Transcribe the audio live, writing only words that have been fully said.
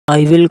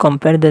I will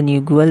compare the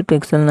new Google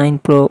Pixel 9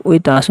 Pro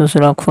with Asus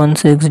ROG Phone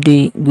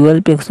 6D. Google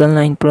Pixel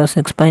 9 Pro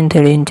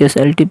 6.3 inches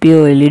LTPO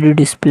LED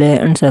display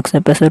and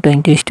success ratio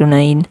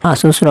 20:9.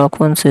 Asus ROG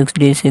Phone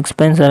 6D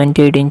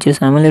 6.78 inches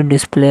AMOLED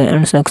display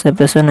and success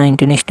ratio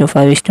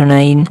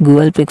 19:5:9.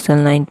 Google Pixel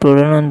 9 Pro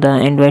run on the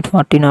Android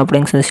 14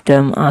 operating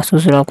system.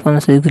 Asus ROG Phone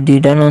 6D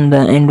run on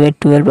the Android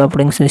 12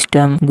 operating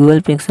system.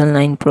 Google Pixel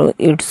 9 Pro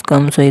it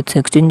comes with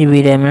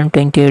 16GB RAM and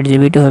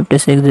 28GB to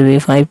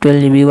 56GB,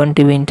 512GB,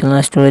 1TB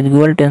internal storage.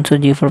 Google Tensor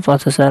G4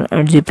 processor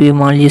and GPU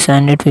Mali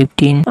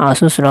 715.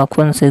 Asus ROG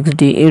Phone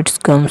 6D it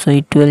comes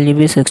with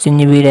 12GB,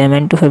 16GB RAM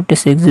and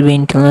 256GB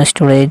internal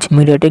storage.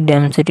 MediaTek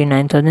Dimensity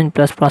 9000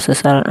 Plus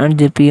processor and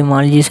GPU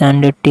Mali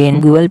 710.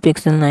 Google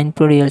Pixel 9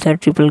 Pro real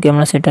set triple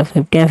camera setup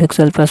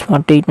 50MP plus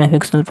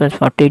 48MP plus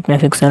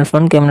 48MP.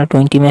 Front camera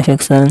 20MP.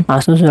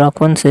 Asus ROG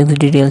Phone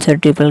 6D real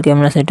set triple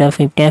camera setup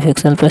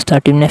 50MP plus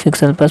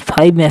 13MP plus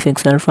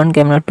 5MP. Front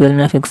camera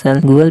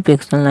 12MP. Google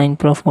Pixel 9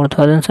 Pro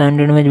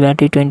 4700 mAh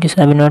battery,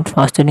 27W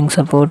fast charging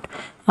support.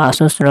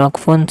 Asus ROG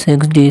Phone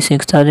 6D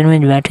 6000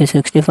 mAh battery,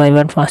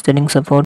 65W fast charging support.